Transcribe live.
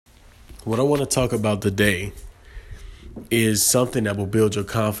What I want to talk about today is something that will build your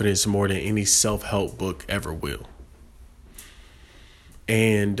confidence more than any self-help book ever will.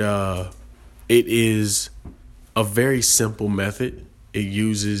 And it is a very simple method. It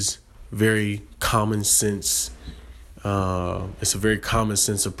uses very common sense. It's a very common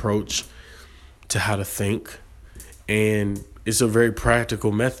sense approach to how to think. And it's a very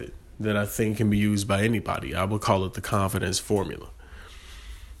practical method that I think can be used by anybody. I would call it the confidence formula.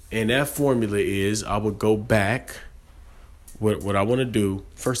 And that formula is, I would go back. What I want to do,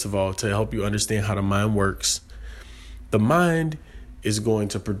 first of all, to help you understand how the mind works. The mind is going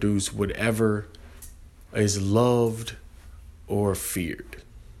to produce whatever is loved or feared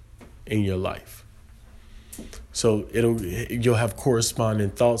in your life. So you'll have corresponding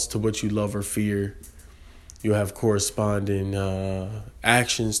thoughts to what you love or fear. You'll have corresponding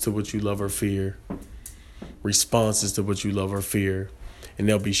actions to what you love or fear, responses to what you love or fear, and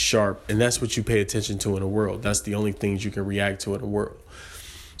they'll be sharp. And that's what you pay attention to in the world. That's the only things you can react to in the world.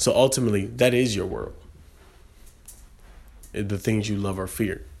 So ultimately, that is your world. The things you love or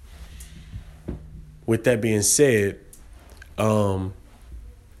fear. With that being said, there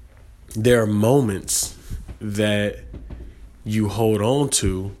are moments that you hold on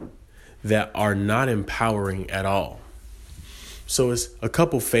to that are not empowering at all. So it's a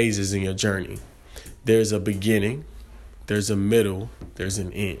couple phases in your journey. There's a beginning, there's a middle, there's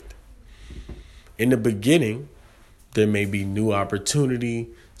an end. In the beginning, there may be new opportunity,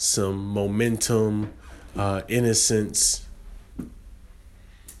 some momentum, innocence.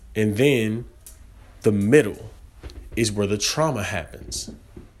 And then the middle is where the trauma happens.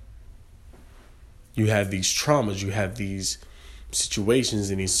 You have these traumas, you have these situations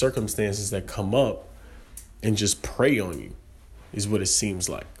and these circumstances that come up and just prey on you, is what it seems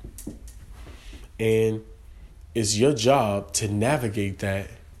like. And it's your job to navigate that.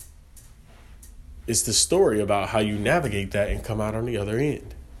 It's the story about how you navigate that and come out on the other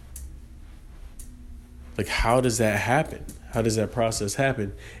end. Like, how does that happen? How does that process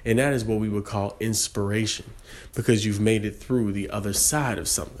happen? And that is what we would call inspiration, because you've made it through the other side of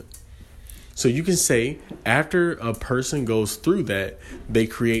something. So you can say after a person goes through that, they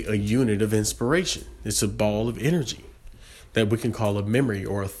create a unit of inspiration. It's a ball of energy that we can call a memory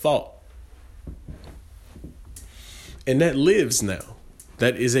or a thought. And that lives now.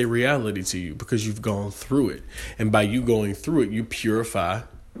 That is a reality to you because you've gone through it. And by you going through it, you purify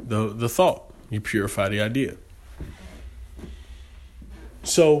the thought. You purify the idea.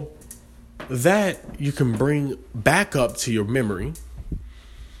 So that you can bring back up to your memory.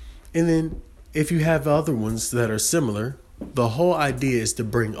 And then if you have other ones that are similar, the whole idea is to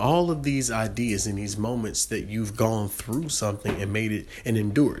bring all of these ideas in these moments that you've gone through something and made it and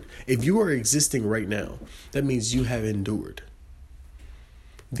endured. If you are existing right now, that means you have endured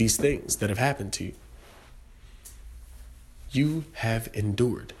these things that have happened to you. You have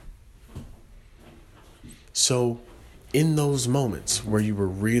endured. So in those moments where you were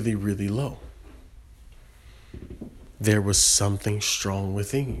really, really low, there was something strong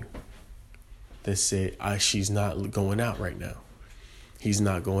within you that said, she's not going out right now. He's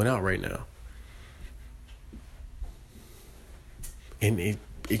not going out right now. And it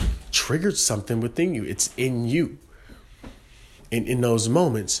triggered something within you. It's in you. And in those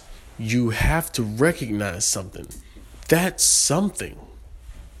moments, you have to recognize something. That's something.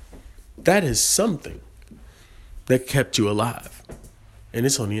 That is something that kept you alive. And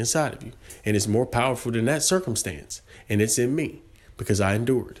it's on the inside of you. And it's more powerful than that circumstance. And it's in me because I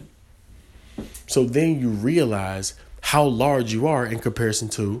endured. So then you realize how large you are in comparison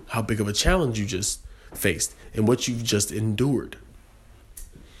to how big of a challenge you just faced and what you've just endured.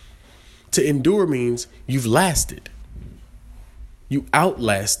 To endure means you've lasted. You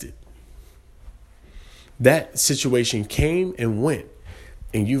outlasted. That situation came and went,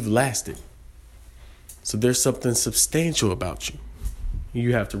 and you've lasted. So there's something substantial about you.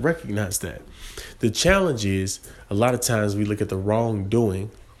 You have to recognize that. The challenge is, a lot of times we look at the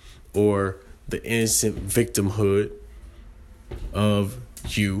wrongdoing or the innocent victimhood of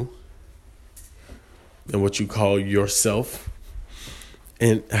you and what you call yourself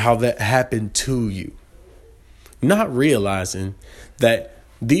and how that happened to you. Not realizing that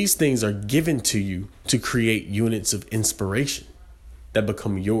these things are given to you to create units of inspiration that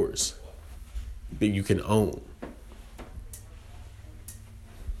become yours, that you can own.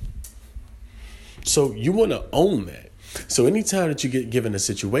 So you want to own that. So anytime that you get given a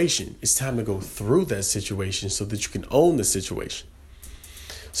situation, it's time to go through that situation so that you can own the situation.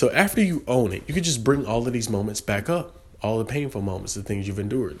 So after you own it, you can just bring all of these moments back up. All the painful moments, the things you've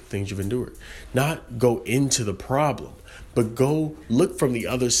endured. Not go into the problem, But go look from the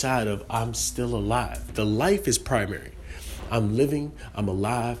other side of I'm still alive. The life is primary. I'm living, I'm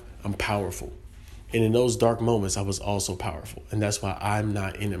alive, I'm powerful. And in those dark moments, I was also powerful. And that's why I'm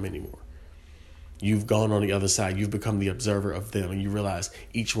not in them anymore. You've gone on the other side. You've become the observer of them. And you realize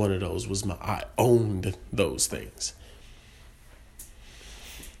each one of those was I owned those things.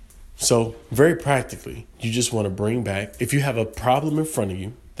 So very practically, you just want to bring back, if you have a problem in front of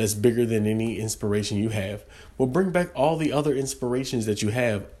you that's bigger than any inspiration you have, well, bring back all the other inspirations that you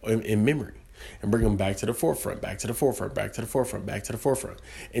have in memory and bring them back to the forefront, back to the forefront, back to the forefront, back to the forefront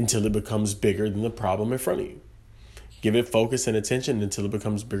until it becomes bigger than the problem in front of you. Give it focus and attention until it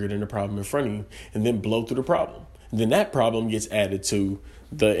becomes bigger than the problem in front of you, and then blow through the problem. And then that problem gets added to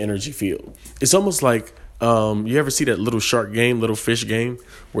the energy field. It's almost like, you ever see that little shark game, little fish game,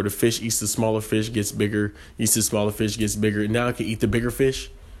 where the fish eats the smaller fish, gets bigger, eats the smaller fish, gets bigger, and now it can eat the bigger fish?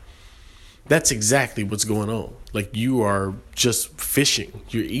 That's exactly what's going on. Like, you are just fishing.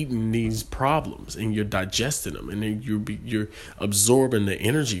 You're eating these problems and you're digesting them, and then you're absorbing the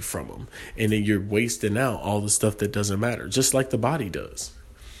energy from them, and then you're wasting out all the stuff that doesn't matter, just like the body does.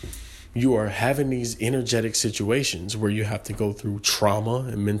 You are having these energetic situations where you have to go through trauma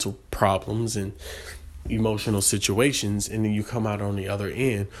and mental problems and emotional situations, and then you come out on the other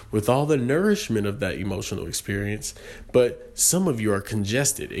end with all the nourishment of that emotional experience. But some of you are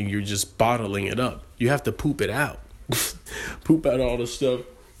congested and you're just bottling it up. You have to poop it out. Poop out all the stuff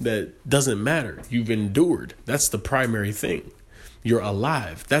that doesn't matter. You've endured. That's the primary thing. You're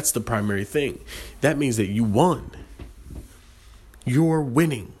alive. That's the primary thing. That means that you won. You're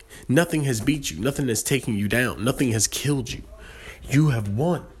winning. Nothing has beat you. Nothing has taken you down. Nothing has killed you. You have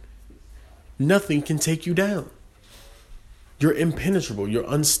won. Nothing can take you down. You're impenetrable. You're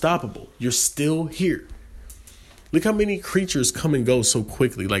unstoppable. You're still here. Look how many creatures come and go so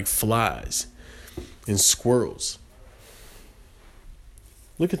quickly, like flies and squirrels.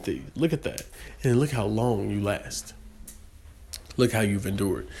 Look at that. And look how long you last. Look how you've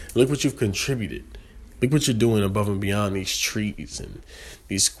endured. Look what you've contributed. Look what you're doing above and beyond these trees and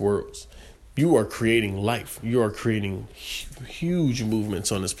these squirrels. You are creating life. You are creating huge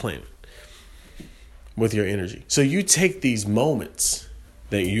movements on this planet with your energy. So you take these moments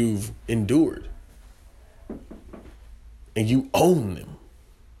that you've endured and you own them.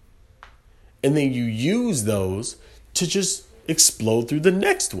 And then you use those to just explode through the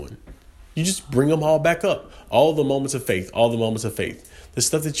next one. You just bring them all back up. All the moments of faith, the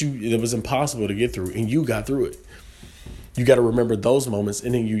stuff that was impossible to get through, and you got through it. You got to remember those moments,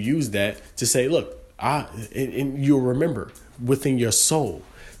 and then you use that to say, look, and you'll remember within your soul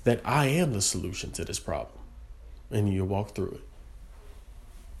that I am the solution to this problem. And you walk through it.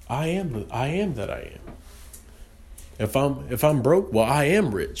 I am that I am. If I'm broke, well, I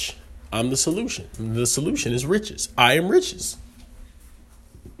am rich. I'm the solution. The solution is riches. I am riches.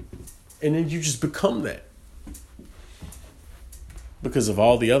 And then you just become that. Because of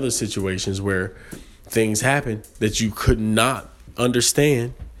all the other situations where things happen that you could not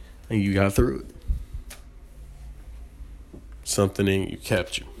understand and you got through it. Something in you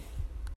kept you.